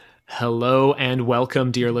Hello and welcome,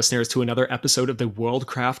 dear listeners, to another episode of the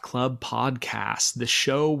Worldcraft Club podcast, the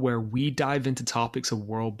show where we dive into topics of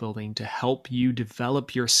world building to help you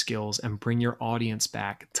develop your skills and bring your audience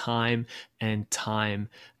back time and time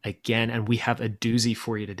again. And we have a doozy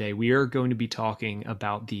for you today. We are going to be talking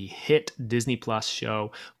about the hit Disney Plus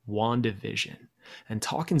show, WandaVision, and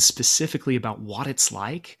talking specifically about what it's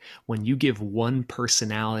like when you give one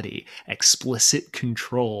personality explicit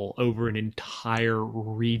control over an entire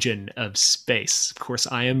region of space. Of course,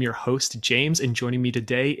 I am your host, James, and joining me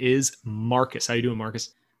today is Marcus. How you doing,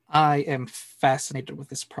 Marcus? I am fascinated with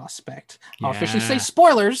this prospect. Yeah. I'll officially say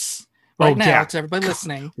spoilers now to everybody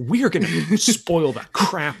listening. We are going to spoil the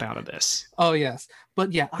crap out of this. Oh, yes.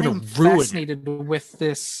 But yeah, I am fascinated with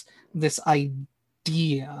this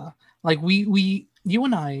idea. Like you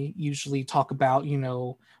and I usually talk about,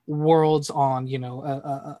 worlds on,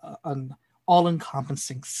 an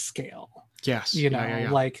all-encompassing scale. Yes.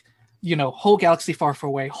 Like, whole galaxy far, far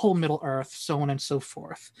away, whole Middle Earth, so on and so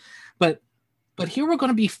forth. But here we're going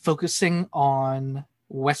to be focusing on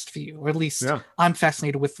Westview, or at least I'm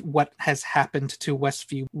fascinated with what has happened to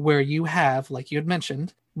Westview, where you have, like you had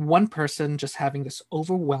mentioned, one person just having this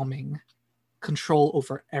overwhelming control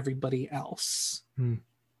over everybody else.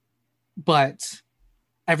 But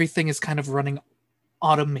everything is kind of running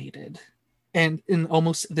automated and in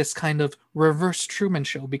almost this kind of reverse Truman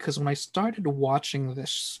Show, because when I started watching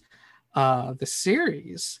this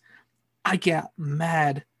series, I get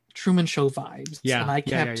mad Truman Show vibes. And I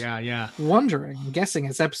kept wondering, guessing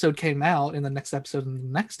as episode came out, in the next episode and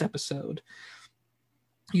the next episode,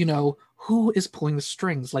 who is pulling the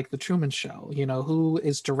strings like the Truman Show? Who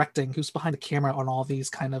is directing, who's behind the camera on all these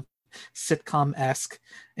kind of sitcom-esque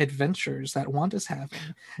adventures that Wanda's having.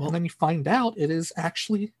 And then you find out it is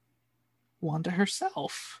actually Wanda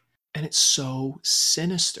herself. And it's so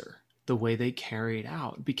sinister the way they carry it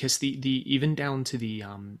out, because the even down to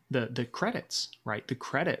the credits, right? The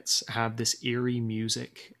credits have this eerie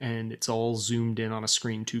music, and it's all zoomed in on a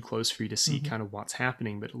screen too close for you to see kind of what's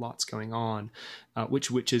happening, but lots going on,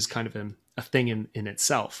 which is kind of a thing in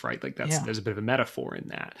itself, right? Like there's a bit of a metaphor in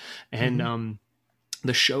that. And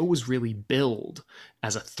the show was really billed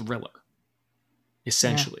as a thriller.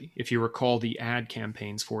 Essentially, if you recall the ad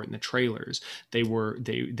campaigns for it in the trailers, they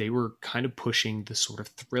were kind of pushing the sort of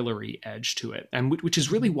thrillery edge to it, and which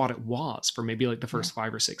is really what it was for maybe like the first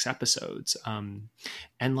 5 or 6 episodes.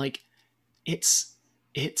 And like it's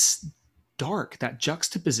dark, that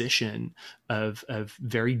juxtaposition of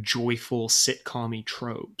very joyful sitcom-y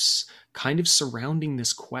tropes kind of surrounding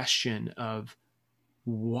this question of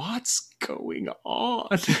what's going on.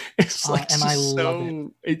 It's like, and I love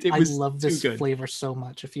it. I love this flavor so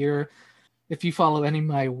much. If you follow any of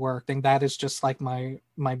my work, then that is just like my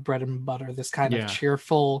bread and butter, this kind of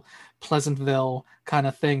cheerful Pleasantville kind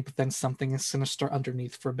of thing, but then something is sinister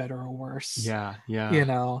underneath, for better or worse.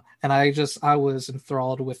 And I was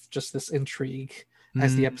enthralled with just this intrigue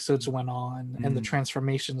as the episodes went on, and the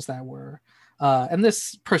transformations that were and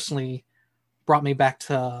this personally brought me back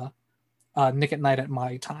to Nick at Night at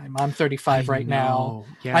my time. I'm 35 right now.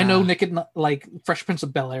 I know Nick at like Fresh Prince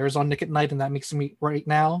of Bel-Air is on Nick at Night, and that makes me right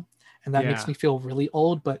now, and that makes me feel really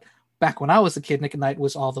old. But back when I was a kid, Nick at Night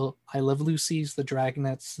was all the I Love Lucy's, the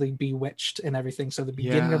Dragonettes, the Bewitched, and everything. So the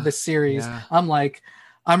beginning of this series,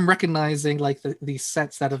 I'm recognizing like these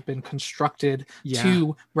sets that have been constructed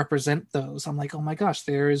to represent those. I'm like, oh my gosh,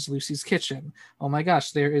 there is Lucy's kitchen. Oh my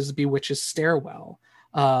gosh, there is Bewitch's stairwell.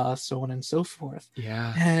 So on and so forth.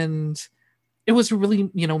 And it was a really,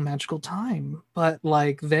 magical time. But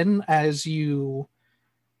like then as you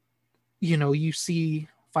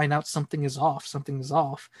find out something is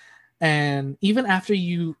off. And even after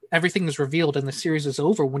everything is revealed and the series is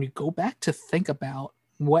over, when you go back to think about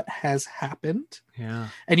what has happened.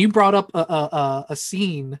 And you brought up a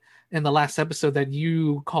scene in the last episode that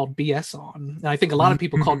you called BS on. And I think a lot of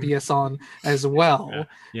people called BS on as well.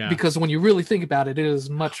 Because when you really think about it, it is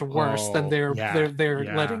much worse than they're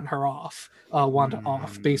letting her off, Wanda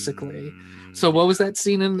off, basically. So what was that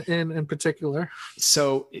scene in particular?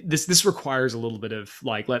 So this requires a little bit of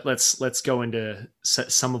like, let's go into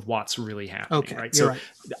some of what's really happening, right? So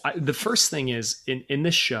the first thing is in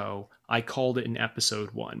this show, I called it in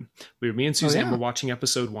episode 1. Me and Suzanne were watching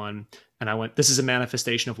episode 1, and I went, this is a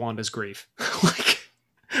manifestation of Wanda's grief.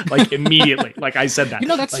 like immediately. Like I said that.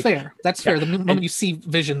 That's like, fair. That's fair. The moment you see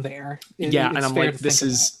Vision there. And I'm like, this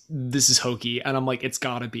is hokey. And I'm like, it's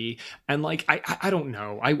gotta be. And like, I don't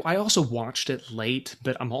know. I also watched it late,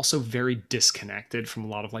 but I'm also very disconnected from a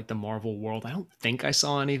lot of like the Marvel world. I don't think I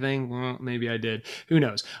saw anything. Well, maybe I did. Who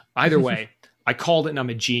knows? Either way, I called it, and I'm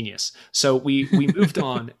a genius. So we moved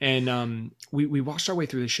on, and we watched our way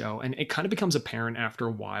through the show, and it kind of becomes apparent after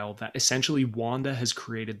a while that essentially Wanda has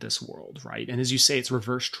created this world, right? And as you say, it's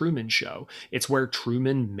reverse Truman Show. It's where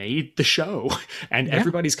Truman made the show, and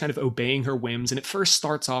everybody's kind of obeying her whims. And it first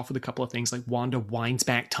starts off with a couple of things like Wanda winds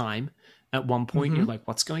back time. At one point, you're like,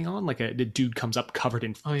 "What's going on?" Like a dude comes up covered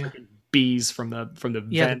in bees from the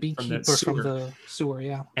vent, the from the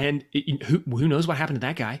sewer, and who knows what happened to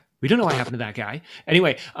that guy? We don't know what happened to that guy.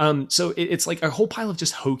 Anyway, so it's like a whole pile of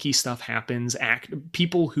just hokey stuff happens.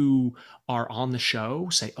 People who are on the show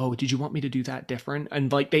say, "Oh, did you want me to do that different?"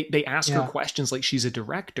 And like they ask her questions like she's a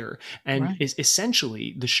director, and is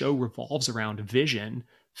essentially the show revolves around Vision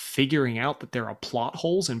figuring out that there are plot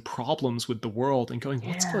holes and problems with the world and going,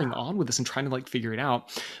 what's going on with this, and trying to like figure it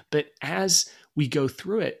out. But as we go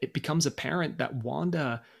through it, it becomes apparent that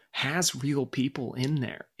Wanda has real people in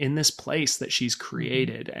there, in this place that she's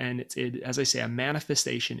created. And it's, as I say, a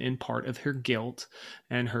manifestation in part of her guilt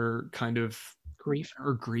and her kind of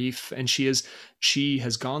grief. And she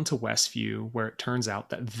has gone to Westview, where it turns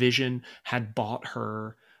out that Vision had bought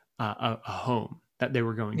her a home that they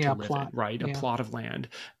were going to live in, right? A plot of land.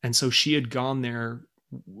 And so she had gone there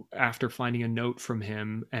after finding a note from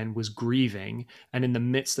him and was grieving. And in the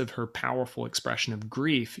midst of her powerful expression of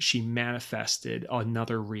grief, she manifested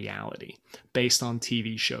another reality based on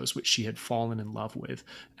TV shows, which she had fallen in love with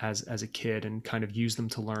as a kid and kind of used them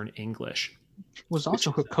to learn English. It was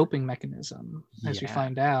also her coping mechanism, as we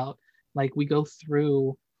find out. Like, we go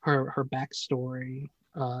through her backstory,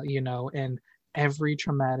 and every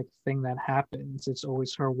traumatic thing that happens, it's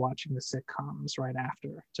always her watching the sitcoms right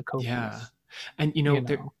after to cope with. And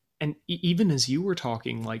and even as you were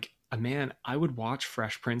talking, like, man, I would watch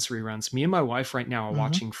Fresh Prince reruns. Me and my wife right now are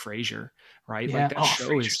watching Frasier, right? Like, that show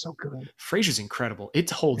Frasier's so good. Frasier's incredible. It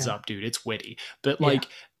holds up, dude. It's witty. But like,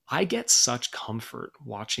 I get such comfort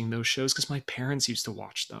watching those shows because my parents used to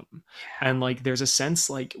watch them. And like, there's a sense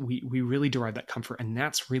like we really derive that comfort. And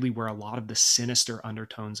that's really where a lot of the sinister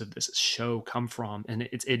undertones of this show come from. And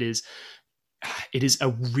it is a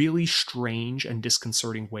really strange and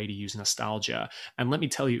disconcerting way to use nostalgia. And let me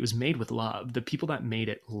tell you, it was made with love. The people that made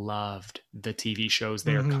it loved the TV shows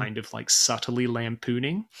they're kind of like subtly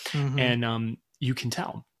lampooning. And you can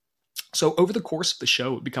tell. So over the course of the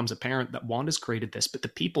show, it becomes apparent that Wanda's created this, but the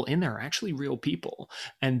people in there are actually real people,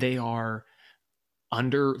 and they are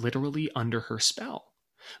literally under her spell.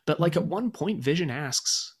 But like at one point, Vision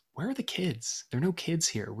asks, where are the kids? There are no kids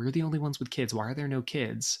here. We're the only ones with kids. Why are there no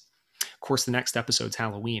kids? Of course, the next episode's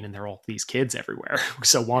Halloween, and there are all these kids everywhere.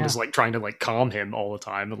 So Wanda's like trying to like calm him all the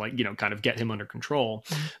time and like, kind of get him under control.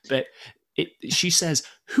 But she says,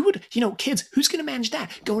 who would, kids, who's going to manage that?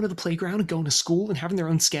 Going to the playground and going to school and having their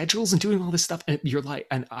own schedules and doing all this stuff. And you're like,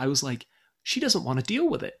 and I was like, she doesn't want to deal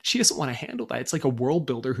with it. She doesn't want to handle that. It's like a world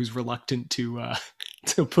builder who's reluctant to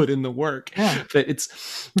put in the work. But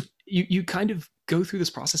it's, you kind of go through this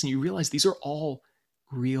process and you realize these are all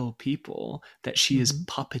real people that she is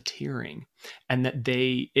puppeteering, and that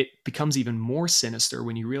it becomes even more sinister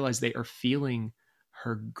when you realize they are feeling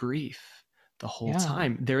her grief the whole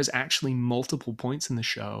time. There's actually multiple points in the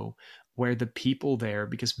show where the people there,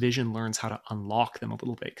 because Vision learns how to unlock them a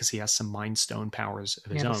little bit because he has some Mind Stone powers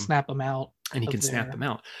of his own. Snap them out. And he can snap them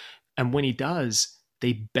out. And when he does,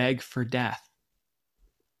 they beg for death.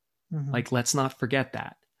 Like, let's not forget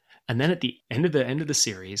that. And then at the end of the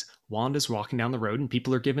series, Wanda's walking down the road and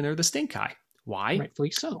people are giving her the stink eye. Why?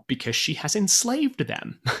 Rightfully so. Because she has enslaved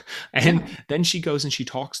them. And then she goes and she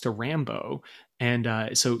talks to Rambo.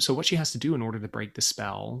 And so what she has to do in order to break the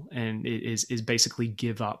spell and is basically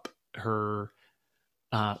give up her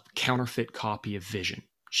counterfeit copy of Vision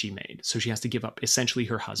she made. So she has to give up essentially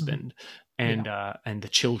her husband and the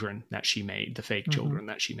children that she made, the fake children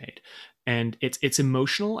that she made. And it's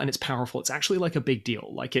emotional and it's powerful. It's actually like a big deal.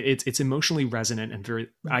 Like it's emotionally resonant and very,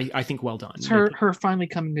 I think, well done. It's her finally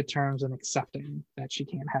coming to terms and accepting that she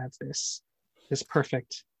can't have this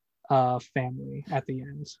perfect family at the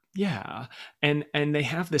end. Yeah. And they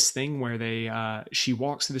have this thing where she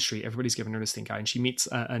walks through the street, everybody's giving her this stink eye, and she meets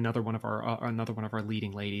another one of our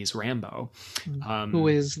leading ladies, Rambo, who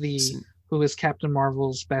is Captain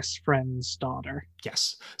Marvel's best friend's daughter.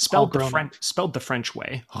 Yes, spelled the French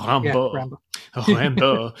way, Rambo. Rambo.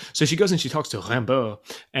 Rambo. So she goes and she talks to Rambo,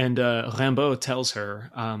 and Rambo tells her,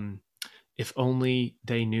 if only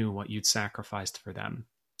they knew what you'd sacrificed for them.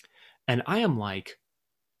 And I am like,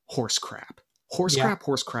 horse crap.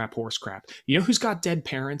 You know who's got dead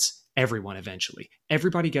parents everyone eventually.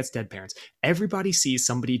 Everybody gets dead parents. Everybody sees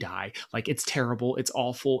somebody die. Like, it's terrible. It's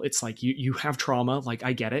awful. It's like you have trauma. Like,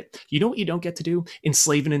 I get it. You know what you don't get to do?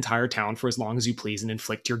 Enslave an entire town for as long as you please and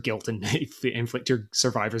inflict your guilt and inflict your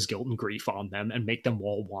survivors' guilt and grief on them and make them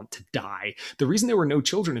all want to die. The reason there were no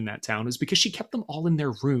children in that town is because she kept them all in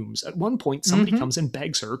their rooms. At one point, somebody comes and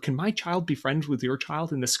begs her, can my child be friends with your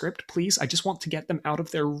child in the script, please? I just want to get them out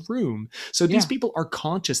of their room. So these people are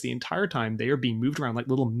conscious the entire time. They are being moved around like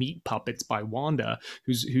little meat puppets by Wanda,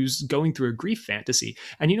 who's going through a grief fantasy.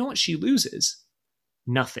 And you know what she loses?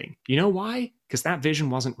 Nothing. You know why? Because that vision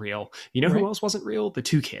wasn't real. You know who else wasn't real? The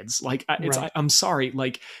two kids. Like, I'm sorry.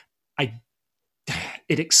 Like,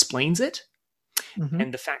 it explains it.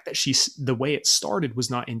 And the fact that the way it started was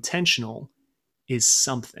not intentional is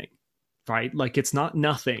something, right? Like, it's not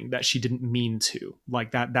nothing that she didn't mean to.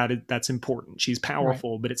 Like, that's important. She's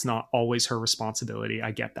powerful, but it's not always her responsibility.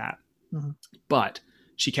 I get that. But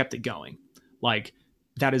she kept it going. Like,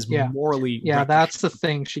 that is morally that's the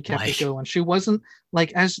thing. She kept it going. She wasn't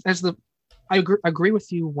like I agree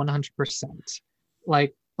with you 100%.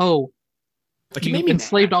 Like, like, you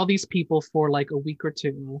enslaved all these people for like a week or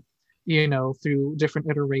two, you know, through different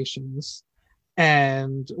iterations,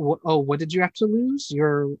 and what did you have to lose?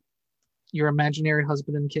 Your imaginary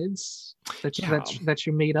husband and kids that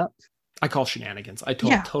you made up. I call shenanigans. I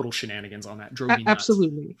told total shenanigans on that. Drove me nuts.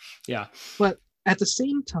 Absolutely. Yeah. But at the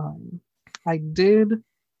same time, I did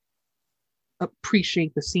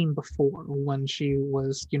appreciate the scene before when she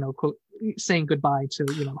was, you know, quote, saying goodbye to,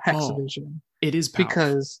 you know, Hexavision. It is powerful.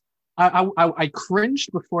 Because I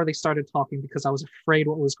cringed before they started talking because I was afraid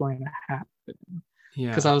what was going to happen. Yeah.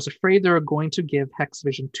 Because I was afraid they were going to give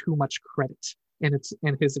Hexavision too much credit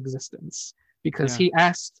in his existence. Because he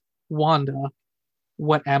asked Wanda,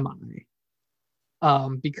 "What am I?"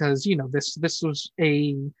 Because, you know, this was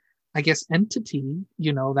a, I guess, entity,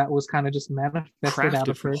 you know, that was kind of just manifested crafted out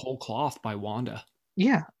of her from whole cloth by Wanda.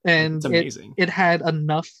 Yeah, and it's amazing. It had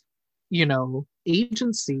enough, you know,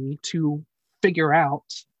 agency to figure out,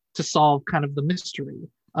 to solve kind of the mystery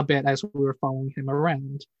a bit as we were following him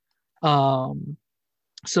around.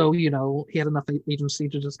 So, you know, he had enough agency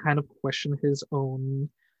to just kind of question his own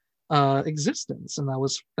existence, and that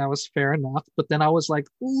was fair enough. But then I was like,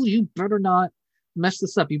 "Ooh, you better not mess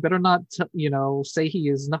this up. You better not, you know, say he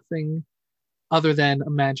is nothing other than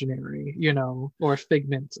imaginary, you know, or a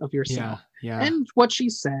figment of yourself." Yeah. And what she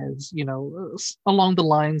says, you know, along the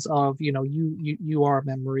lines of, you know, you are a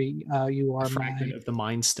memory, you are a fragment of the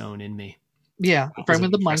Mind Stone in me. Yeah, a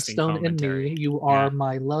fragment of the Mind Stone in me. You are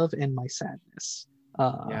my love and my sadness.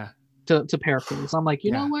 To paraphrase, I'm like,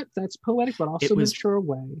 you know what? That's poetic, but also mature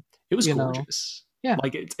way. It was gorgeous. Yeah,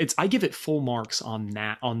 like it's I give it full marks on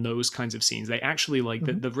those kinds of scenes. They actually, like,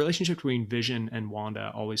 the relationship between Vision and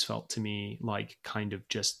Wanda always felt to me like kind of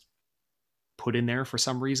just put in there for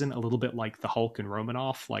some reason, a little bit like the Hulk and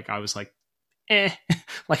Romanoff. Like, I was like,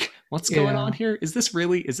 like, what's going on here? Is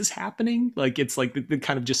this happening? Like, it's like they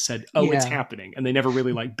kind of just said, it's happening, and they never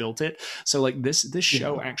really like built it. So like this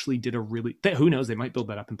show actually did a really, who knows, they might build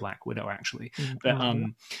that up in Black Widow actually. But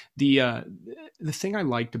the thing I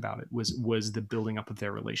liked about it was the building up of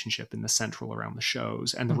their relationship and the central around the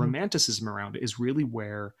shows, and the romanticism around it is really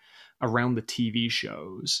where, around the TV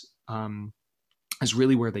shows, is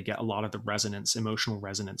really where they get a lot of the emotional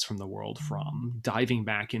resonance from the world from. Diving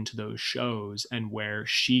back into those shows, and where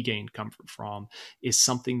she gained comfort from is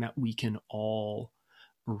something that we can all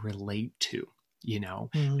relate to, you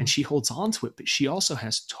know, and she holds on to it, but she also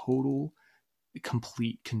has total,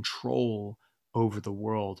 complete control over the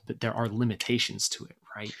world, but there are limitations to it,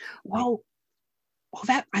 right? Well,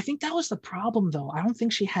 that, I think that was the problem though. I don't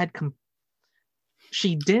think she had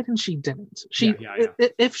she did and she didn't.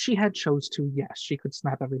 If she had chose to, yes, she could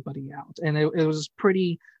snap everybody out. And it was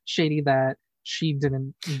pretty shady that she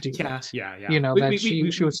didn't do that. You know,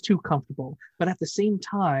 she was too comfortable. But at the same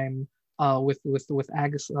time, with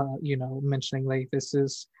Agatha, you know, mentioning like, this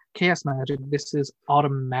is chaos magic, this is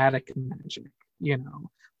automatic magic, you know.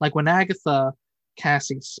 Like when Agatha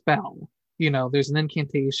casts a spell, you know, there's an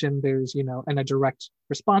incantation, there's, you know, and a direct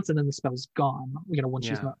response, and then the spell's gone, you know, when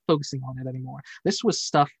she's not focusing on it anymore. This was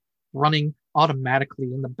stuff running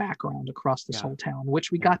automatically in the background across this whole town,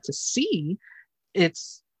 which we got to see.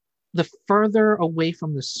 It's the further away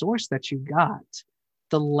from the source that you got,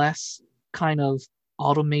 the less kind of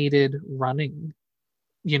automated running,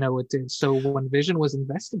 you know, it did. So when Vision was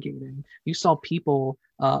investigating, you saw people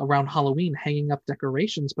around Halloween hanging up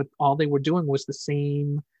decorations, but all they were doing was the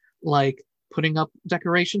same, like, putting up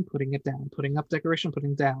decoration, putting it down, putting up decoration,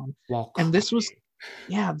 putting down. And this was,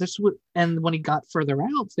 and when he got further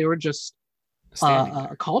out, they were just standing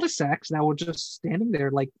there. Cul-de-sacs that were just standing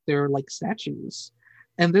there like they're like statues,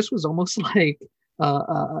 and this was almost like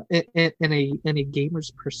in a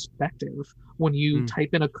gamer's perspective when you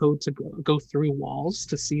type in a code to go through walls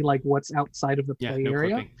to see like what's outside of the play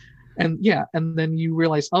area, clipping. And then you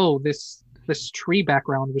realize, oh, this tree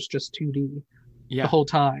background was just 2D the whole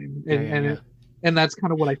time, and that's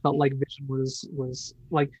kind of what I felt like Vision was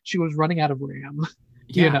like. She was running out of RAM.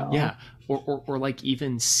 Or like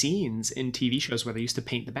even scenes in TV shows where they used to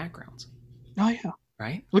paint the backgrounds. Oh yeah,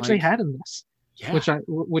 right. Which they had in this. Yeah.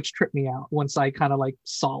 Which tripped me out once I kind of like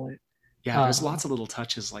saw it. Yeah, there's lots of little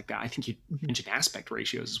touches like that. I think you mentioned aspect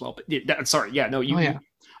ratios as well, but the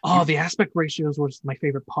aspect ratios was my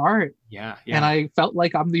favorite part. Yeah. And I felt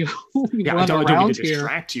like I'm the only one around here. I don't mean to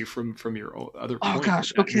distract you from your other. Oh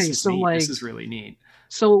gosh, okay, so neat. like this is really neat.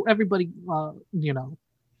 So everybody,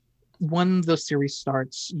 when the series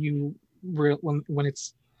starts, when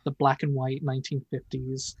it's the black and white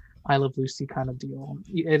 1950s I Love Lucy kind of deal,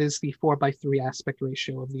 it is the 4:3 aspect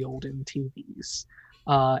ratio of the olden TVs.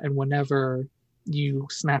 And whenever you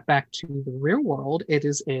snap back to the real world, it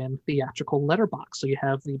is in theatrical letterbox. So you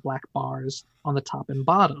have the black bars on the top and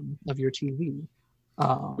bottom of your TV.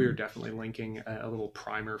 We are definitely linking a little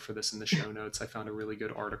primer for this in the show notes. I found a really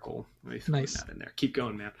good article. Let me throw that in there. Keep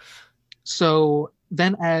going, man. So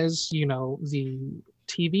then, as you know, the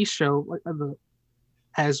TV show,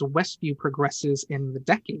 as Westview progresses in the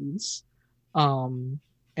decades, and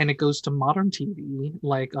it goes to modern TV,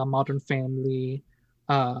 like Modern Family,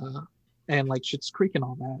 and like Schitt's Creek and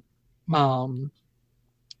all that,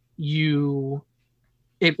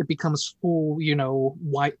 it becomes full,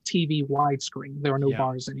 white TV widescreen. There are no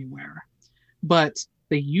bars anywhere, but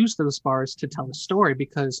they use those bars to tell a story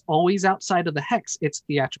because always outside of the hex, it's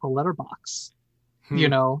theatrical letterbox,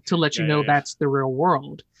 to let you know that's the real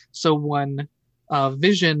world. So when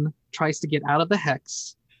Vision tries to get out of the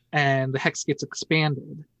hex and the hex gets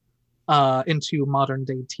expanded into modern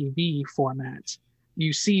day TV format,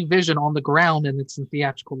 you see Vision on the ground and it's in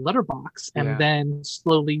theatrical letterbox, and then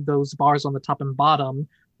slowly those bars on the top and bottom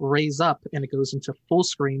raise up and it goes into full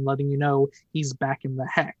screen, letting you know he's back in the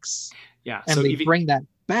hex. Yeah, and so they bring that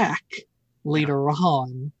back later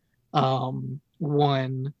on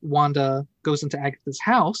when Wanda goes into Agatha's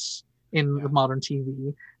house in the modern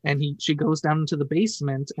TV, and she goes down into the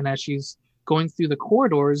basement, and as she's going through the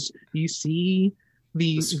corridors, you see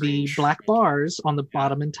the black bars on the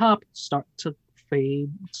bottom and top start to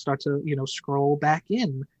fade, scroll back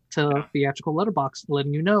in to theatrical letterbox,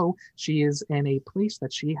 letting you know she is in a place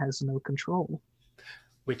that she has no control.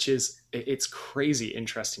 Which is, it's crazy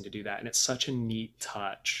interesting to do that, and it's such a neat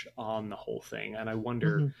touch on the whole thing. And I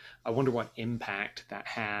wonder what impact that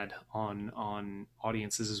had on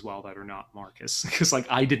audiences as well that are not Marcus, because like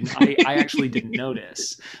I actually didn't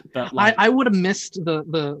notice. But like, I would have missed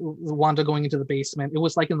the Wanda going into the basement. It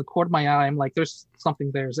was like in the corner of my eye, I'm like, there's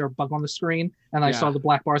something there. Is there a bug on the screen? And I saw the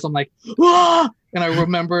black bars. I'm like, ah! And I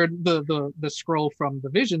remembered the scroll from the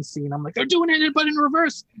Vision scene. I'm like, they're doing it, but in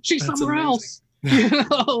reverse. She's somewhere else.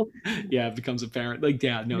 It becomes apparent. Like,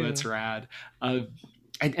 that's rad.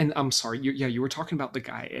 And I'm sorry, you were talking about the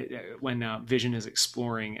guy when Vision is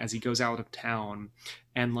exploring as he goes out of town,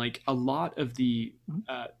 and like a lot of the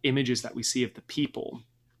images that we see of the people,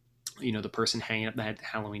 the person hanging up the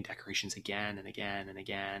Halloween decorations again and again and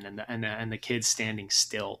again, and the kids standing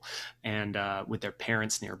still, and with their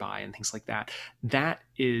parents nearby and things like that. That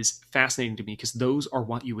is fascinating to me because those are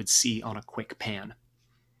what you would see on a quick pan.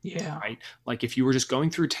 Yeah. Right. Like if you were just going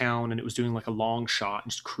through town and it was doing like a long shot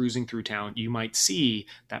and just cruising through town, you might see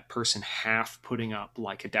that person half putting up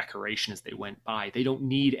like a decoration as they went by. They don't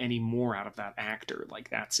need any more out of that actor. Like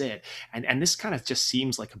that's it. And this kind of just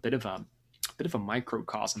seems like a bit of a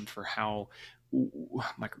microcosm for how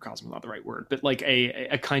microcosm is not the right word, but like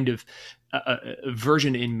a kind of a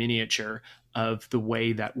version in miniature of the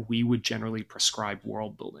way that we would generally prescribe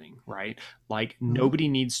world building, right? Like nobody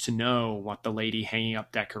needs to know what the lady hanging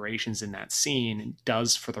up decorations in that scene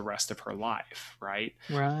does for the rest of her life, right?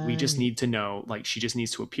 We just need to know, like she just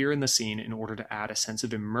needs to appear in the scene in order to add a sense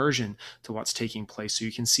of immersion to what's taking place. So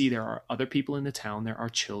you can see there are other people in the town, there are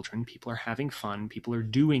children, people are having fun, people are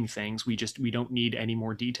doing things. We don't need any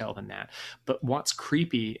more detail than that. But what's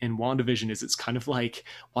creepy in WandaVision is it's kind of like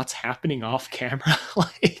what's happening off camera.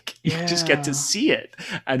 Like you just get to see it,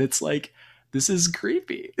 and it's like, this is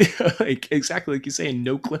creepy. Like exactly like you say,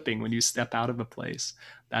 no clipping when you step out of a place.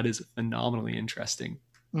 That is phenomenally interesting.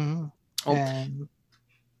 And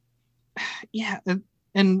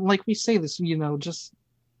and like we say this, just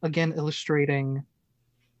again illustrating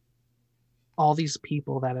all these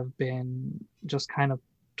people that have been just kind of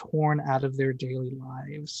torn out of their daily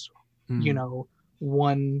lives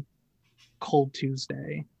one cold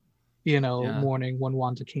Tuesday, morning when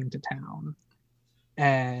Wanda came to town.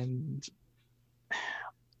 And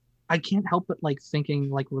I can't help but like thinking,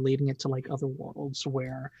 like relating it to like other worlds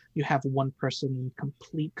where you have one person in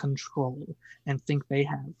complete control and think they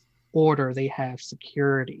have order, they have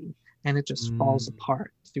security, and it just falls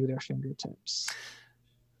apart through their fingertips.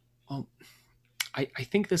 Well, I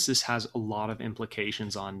think this has a lot of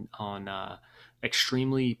implications on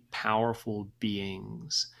extremely powerful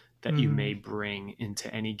beings that you may bring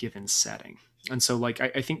into any given setting. And so like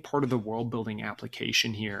I think part of the world building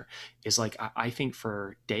application here is like I think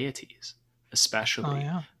for deities especially,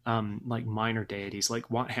 like minor deities,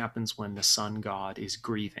 like what happens when the sun god is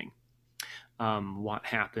grieving, what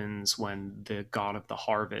happens when the god of the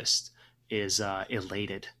harvest is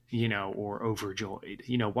elated, or overjoyed,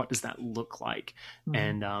 what does that look like?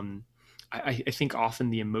 And I think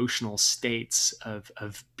often the emotional states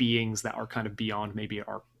of beings that are kind of beyond maybe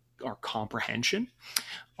our comprehension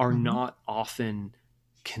are not often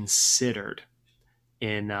considered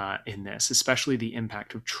in this, especially the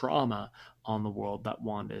impact of trauma on the world that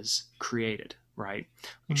Wanda's created, right?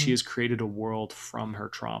 Like she has created a world from her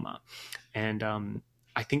trauma. And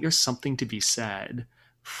I think there's something to be said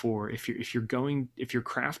for if you're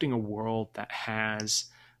crafting a world that has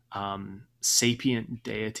sapient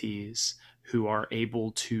deities who are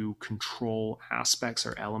able to control aspects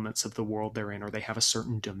or elements of the world they're in, or they have a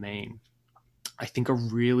certain domain. I think a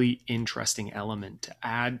really interesting element to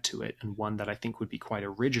add to it, and one that I think would be quite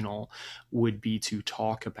original, would be to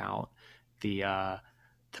talk about the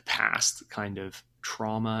past kind of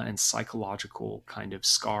trauma and psychological kind of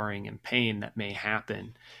scarring and pain that may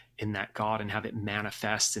happen in that god and have it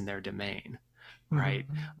manifest in their domain. Right.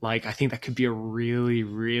 Like, I think that could be a really,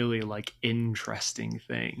 really like interesting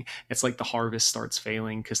thing. It's like the harvest starts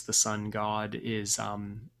failing because the sun god is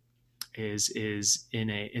in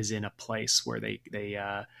a place where they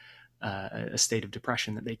a state of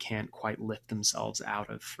depression that they can't quite lift themselves out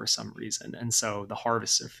of for some reason. And so the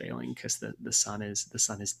harvests are failing because the sun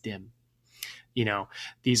is dim.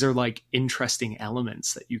 These are like interesting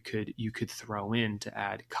elements that you could throw in to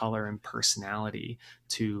add color and personality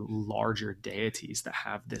to larger deities that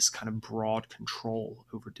have this kind of broad control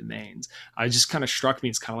over domains. It just kind of struck me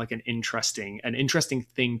as kind of like an interesting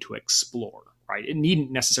thing to explore. Right? It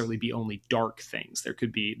needn't necessarily be only dark things. There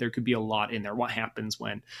could be a lot in there. What happens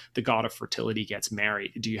when the god of fertility gets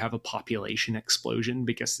married? Do you have a population explosion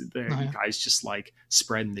because the guy's just like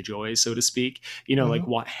spreading the joy, so to speak? Like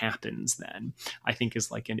what happens then? I think is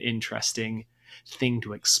like an interesting thing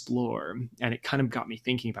to explore. And it kind of got me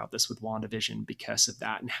thinking about this with WandaVision because of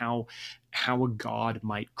that, and how a god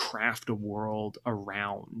might craft a world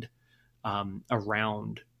around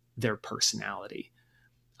their personality.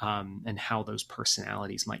 And how those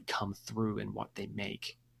personalities might come through in what they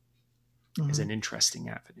make is an interesting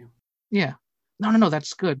avenue. Yeah. No,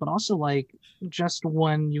 that's good. But also, like, just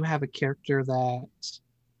when you have a character that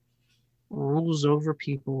rules over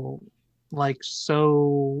people, like,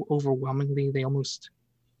 so overwhelmingly, they almost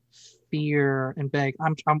fear and beg.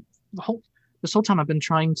 This whole time I've been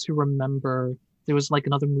trying to remember, there was like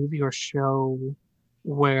another movie or show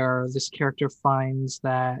where this character finds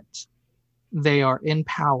that they are in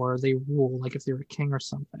power, they rule, like if they're a king or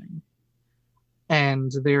something,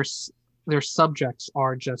 and their subjects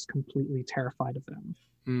are just completely terrified of them.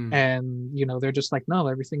 And they're just like, no,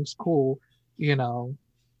 everything's cool, and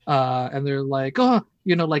they're like, oh,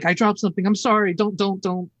 like, I dropped something, I'm sorry,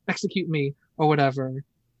 don't execute me or whatever.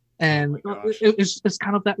 And it's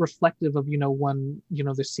kind of that reflective of when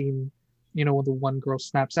the scene, when the one girl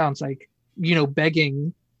snaps out, it's like,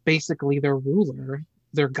 begging basically their ruler,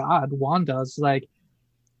 their god, Wanda's like,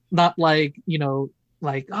 not like,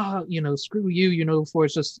 like, oh, screw you, for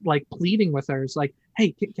it's just like pleading with her. It's like,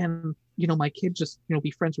 hey, can my kid just,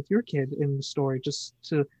 be friends with your kid in the story just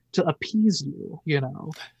to appease you,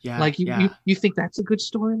 Yeah. Like you think that's a good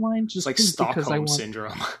storyline? Just like Stockholm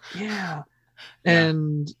syndrome. Yeah.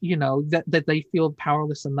 And that they feel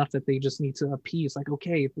powerless enough that they just need to appease, like,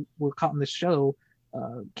 okay, if we're caught in this show,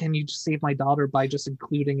 can you just save my daughter by just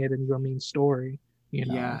including it in your main story?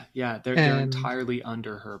 Yeah, they're entirely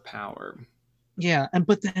under her power. Yeah,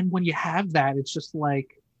 but then when you have that, it's just like,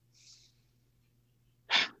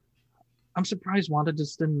 I'm surprised Wanda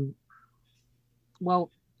just didn't. Well,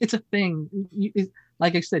 it's a thing.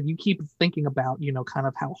 Like I said, you keep thinking about kind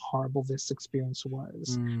of how horrible this experience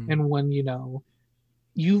was, and when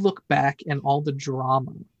you look back and all the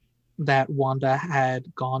drama that Wanda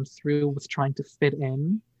had gone through with trying to fit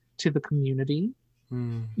in to the community.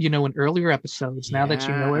 In earlier episodes, now that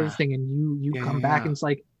you know everything, and you come back and it's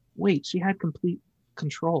like, wait, she had complete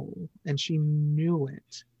control, and she knew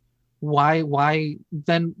it. Why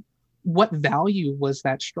then? What value was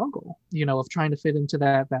that struggle, of trying to fit into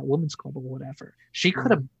that women's club or whatever? She could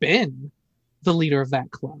have been the leader of that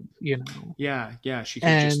club, Yeah, she could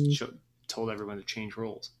have just told everyone to change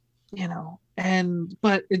roles.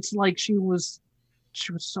 But it's like she was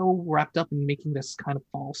so wrapped up in making this kind of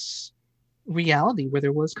false reality where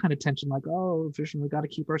there was kind of tension, like, oh, Vision, we got to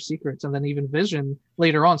keep our secrets. And then even Vision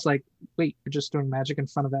later on, it's like, wait, you're just doing magic in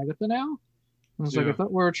front of Agatha now? And it's like, I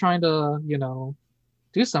thought we were trying to,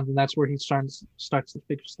 do something. That's where he starts to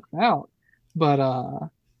figure stuff out.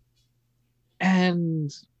 But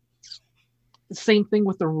and same thing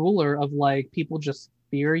with the ruler of like, people just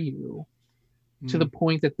fear you to the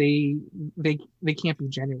point that they can't be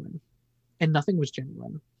genuine, and nothing was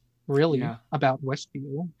genuine really about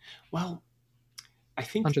Westview. Well, I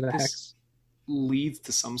think under the hex leads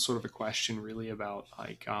to some sort of a question really about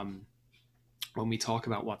like when we talk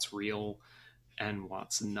about what's real and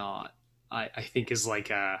what's not, I think is like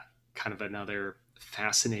a kind of another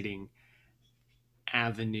fascinating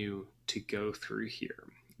avenue to go through here,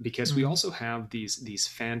 because we also have these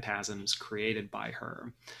phantasms created by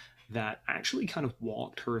her that actually kind of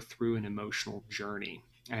walked her through an emotional journey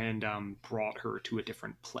and brought her to a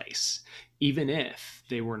different place, even if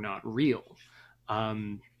they were not real.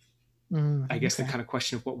 I guess the kind of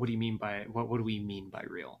question of what do you mean by what do we mean by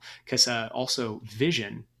real? Because also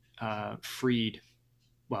Vision freed,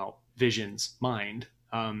 well, Vision's mind.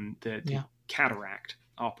 The Cataract,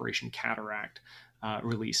 Operation Cataract,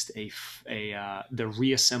 released the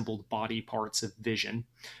reassembled body parts of Vision,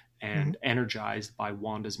 and energized by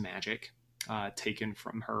Wanda's magic, taken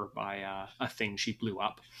from her by a thing she blew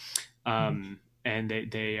up, and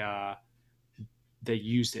they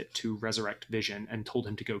used it to resurrect Vision and told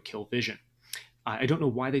him to go kill Vision. I don't know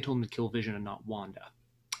why they told him to kill Vision and not Wanda.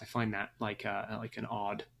 I find that like an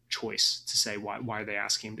odd choice to say. Why are they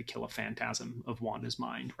asking him to kill a phantasm of Wanda's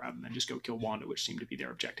mind rather than just go kill Wanda, which seemed to be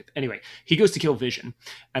their objective. Anyway, he goes to kill Vision,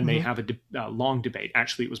 and they have a long debate.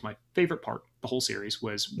 Actually, it was my favorite part. The whole series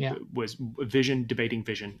was Vision debating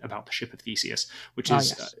Vision about the ship of Theseus, which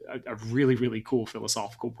is a really, really cool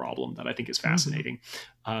philosophical problem that I think is fascinating.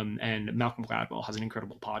 And Malcolm Gladwell has an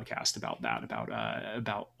incredible podcast about that,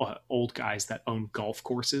 about old guys that own golf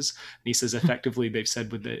courses. And he says effectively they've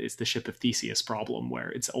said it's the ship of Theseus problem, where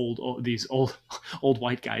it's these old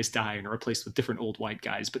white guys die and are replaced with different old white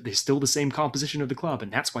guys, but they're still the same composition of the club,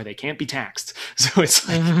 and that's why they can't be taxed. So it's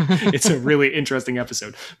like it's a really interesting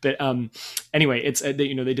episode. But anyway, it's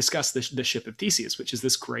they discuss the ship of Theseus, which is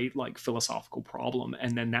this great like philosophical problem,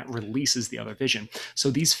 and then that releases the other Vision.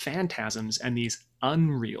 So these phantasms and these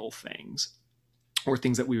unreal things, or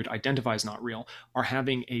things that we would identify as not real, are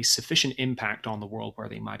having a sufficient impact on the world where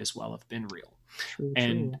they might as well have been real. True.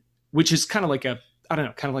 Which is kind of like kind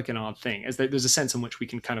of like an odd thing, is that there's a sense in which we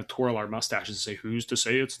can kind of twirl our mustaches and say, who's to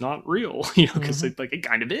say it's not real? Because it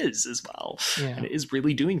kind of is as well. And it is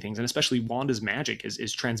really doing things. And especially Wanda's magic is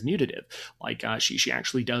transmutative. Like she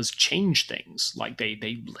actually does change things. Like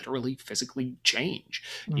they literally physically change,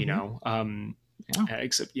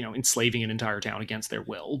 except, enslaving an entire town against their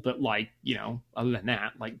will. But other than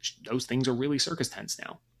that, those things are really circus tents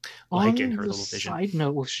now. Like in her little Vision. Side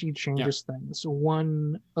note, well, she changes things.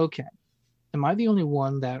 Am I the only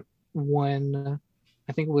one that when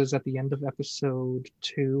I think it was at the end of episode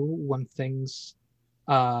 2 when things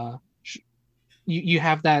you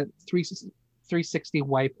have that 360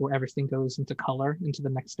 wipe where everything goes into color into the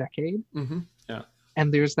next decade?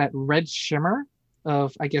 And there's that red shimmer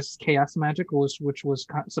of, I guess, chaos magic, which was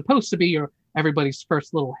supposed to be everybody's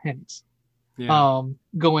first little hint,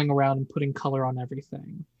 going around and putting color on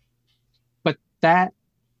everything. But that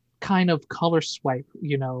kind of color swipe,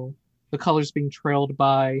 the colors being trailed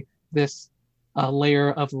by this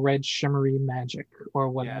layer of red shimmery magic or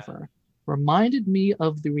whatever, reminded me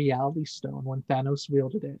of the Reality Stone when Thanos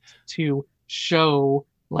wielded it to show,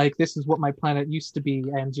 like, this is what my planet used to be,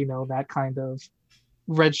 and that kind of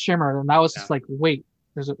red shimmer. And I was just like, wait,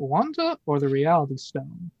 is it Wanda or the Reality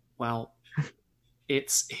Stone? Well,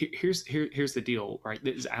 here's the deal, right?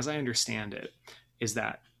 As I understand it, is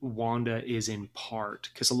that Wanda is in part,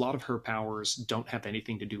 because a lot of her powers don't have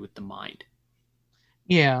anything to do with the mind.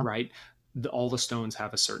 Right? All the stones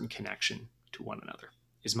have a certain connection to one another,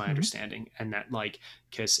 is my understanding. And that,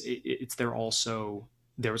 because they're also,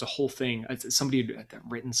 there was a whole thing, somebody had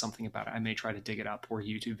written something about it. I may try to dig it up, or a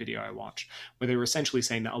YouTube video I watched, where they were essentially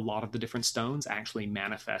saying that a lot of the different stones actually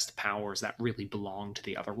manifest powers that really belong to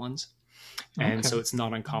the other ones. And so it's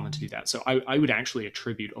not uncommon to do that. So I would actually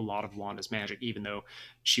attribute a lot of Wanda's magic, even though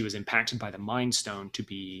she was impacted by the Mind Stone, to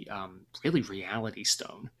be really Reality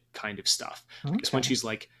Stone. kind of stuff. Because when she's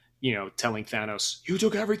like, you know, telling Thanos, "You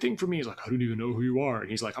took everything from me," he's like, "I don't even know who you are,"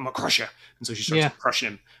 and he's like, "I'm gonna crush you," and so she starts to crush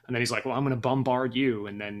him, and then he's like, "Well, I'm gonna bombard you,"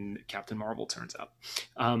 and then Captain Marvel turns up.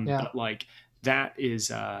 But like that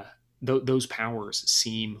is those powers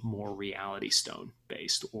seem more Reality Stone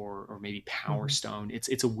based, or maybe Power Stone.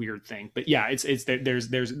 It's a weird thing, but yeah, it's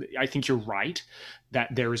there's I think you're right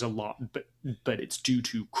that there is a lot, but it's due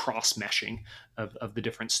to cross meshing of the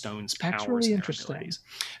different stones' powers really and their abilities.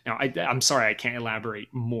 Now, I'm sorry I can't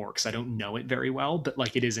elaborate more because I don't know it very well, but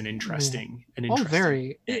like it is an interesting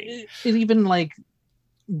very thing. It even like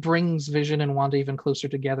brings Vision and Wanda even closer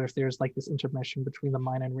together if there's like this intermission between the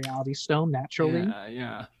Mind and Reality Stone naturally.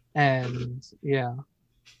 Yeah. And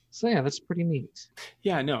so yeah, that's pretty neat.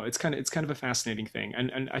 Yeah, no, it's kind of a fascinating thing,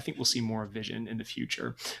 and I think we'll see more of Vision in the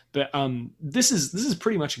future. But this is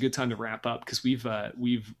pretty much a good time to wrap up because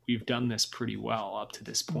we've done this pretty well up to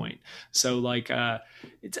this point. So like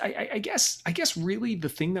it's I guess really the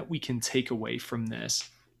thing that we can take away from this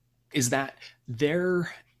is that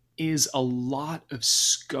there is a lot of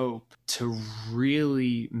scope to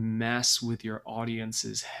really mess with your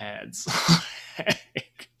audience's heads.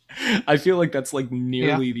 I feel like that's like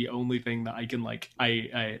nearly the only thing that I can like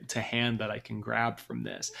to hand that I can grab from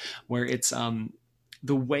this, where it's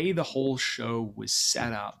the way the whole show was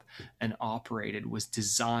set up and operated was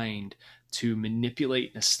designed to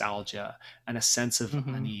manipulate nostalgia and a sense of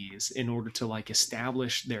unease in order to like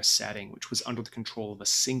establish their setting, which was under the control of a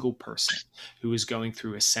single person who was going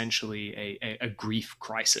through essentially a grief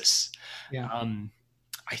crisis.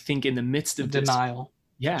 I think in the midst of denial.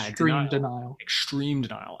 Extreme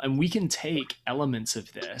denial. And we can take elements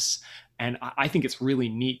of this, and I think it's really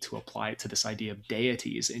neat to apply it to this idea of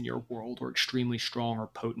deities in your world, or extremely strong or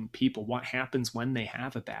potent people. What happens when they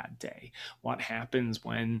have a bad day? What happens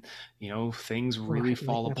when, you know, things really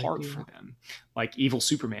fall apart for them? Like evil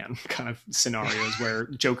Superman kind of scenarios where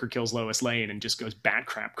Joker kills Lois Lane and just goes bat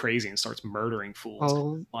crap crazy and starts murdering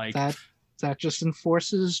fools. That just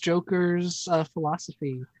enforces Joker's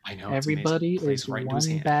philosophy. I know. Everybody is right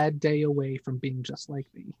one bad day away from being just like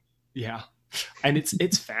me. Yeah. And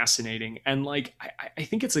it's fascinating. And like, I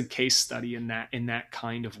think it's a case study in that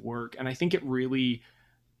kind of work. And I think it really,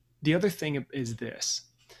 the other thing is this: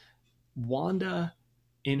 Wanda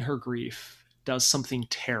in her grief does something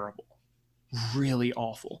terrible, really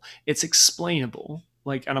awful. It's explainable.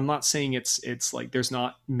 Like, and I'm not saying it's like there's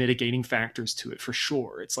not mitigating factors to it, for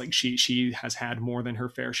sure. It's like she has had more than her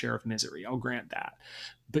fair share of misery. I'll grant that.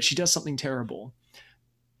 But she does something terrible.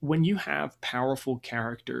 When you have powerful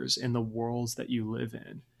characters in the worlds that you live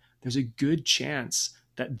in, there's a good chance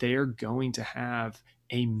that they're going to have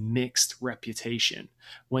a mixed reputation.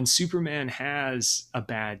 When Superman has a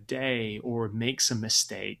bad day or makes a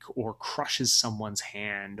mistake or crushes someone's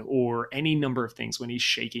hand or any number of things, when he's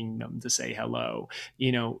shaking them to say hello,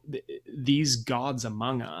 you know, these gods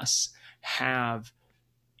among us have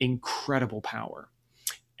incredible power.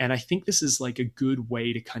 And I think this is like a good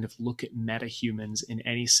way to kind of look at metahumans in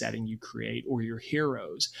any setting you create, or your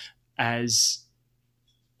heroes, as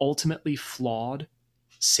ultimately flawed,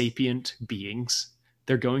 sapient beings.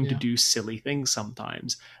 They're going to do silly things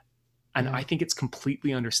sometimes. And I think it's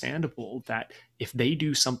completely understandable that if they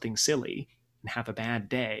do something silly and have a bad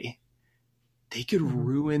day, they could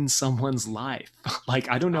ruin someone's life. Like,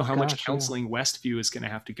 I don't know how much counseling Westview is going to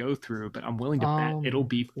have to go through, but I'm willing to bet it'll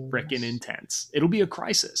be freaking intense. It'll be a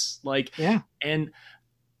crisis. Like, and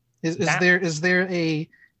is there a,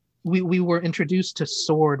 we were introduced to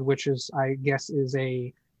Sword, which is, I guess, is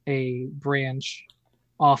a branch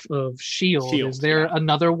off of Shield. Is there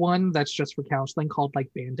another one that's just for counseling called like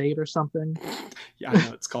Band-Aid or something? Yeah, I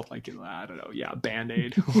know it's called like, I don't know. Yeah,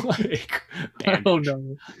 Band-Aid. Like, Band-Aid. Oh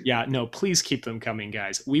no. Yeah, no, please keep them coming,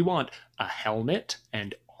 guys. We want a helmet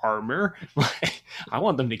and armor. I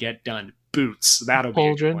want them to get done boots. That'll be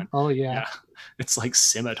a good one. Oh yeah. It's like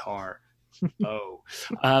scimitar.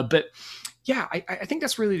 But yeah, I think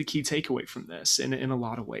that's really the key takeaway from this in a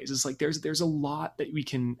lot of ways. It's like there's a lot that we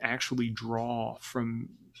can actually draw from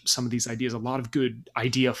some of these ideas, a lot of good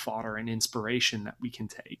idea fodder and inspiration that we can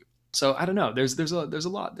take. So I don't know. There's a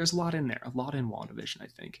lot in there, a lot in WandaVision, I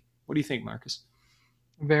think. What do you think, Marcus?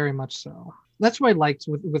 Very much so. That's what I liked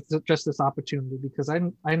with just this opportunity, because I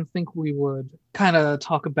didn't think we would kind of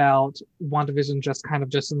talk about WandaVision just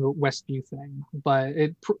in the Westview thing, but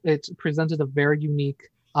it presented a very unique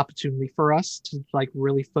opportunity for us to like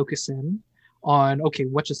really focus in on, okay,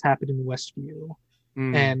 what just happened in Westview,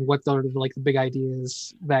 and what the like the big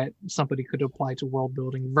ideas that somebody could apply to world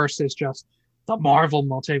building versus just the Marvel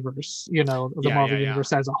multiverse, you know, the Marvel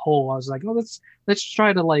universe as a whole. I was like, oh, let's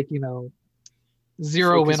try to like, you know,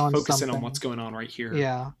 zero in on focus something. in on what's going on right here.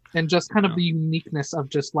 Yeah. And just kind of the uniqueness of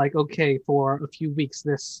just like, okay, for a few weeks,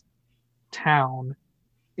 this town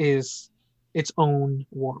is its own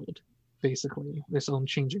world, basically, this own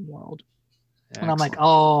changing world. Excellent. And I'm like,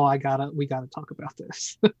 oh, we gotta talk about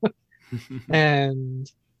this.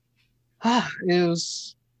 And it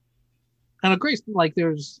was and a great, like,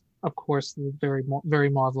 there's of course the very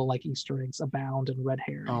Marvel like Easter eggs abound and red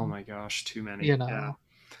herring. Oh my gosh, too many.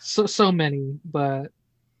 So many, but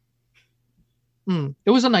it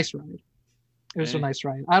was a nice ride. A nice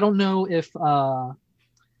ride. I don't know if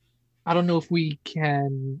we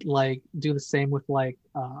can like do the same with like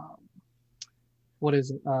what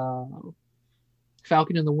is it,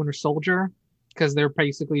 Falcon and the Winter Soldier, because they're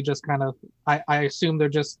basically just kind of I assume they're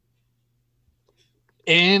just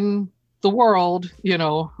in the world,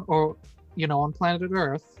 or on planet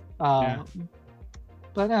Earth.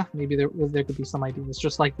 But maybe there could be some ideas,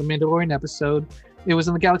 just like the Mandalorian episode. It was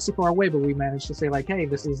in the galaxy far away, but we managed to say like, hey,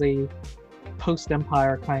 this is a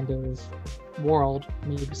post-Empire kind of world.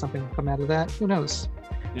 Maybe something will come out of that. Who knows?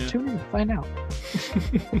 Tune in to find out.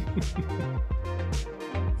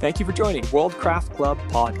 Thank you for joining Worldcraft Club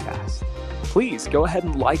Podcast. Please go ahead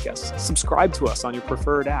and like us, subscribe to us on your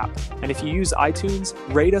preferred app, and if you use iTunes,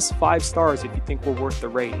 rate us 5 stars if you think we're worth the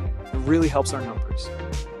rating. It really helps our numbers.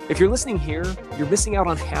 If you're listening here, you're missing out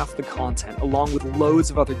on half the content along with loads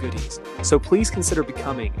of other goodies, so please consider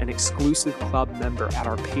becoming an exclusive club member at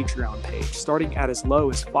our Patreon page, starting at as low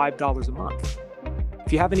as $5 a month.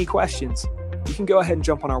 If you have any questions, you can go ahead and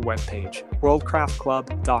jump on our webpage,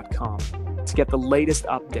 worldcraftclub.com, to get the latest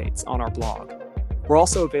updates on our blog. We're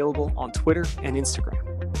also available on Twitter and Instagram.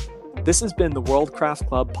 This has been the Worldcraft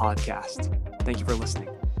Club Podcast. Thank you for listening.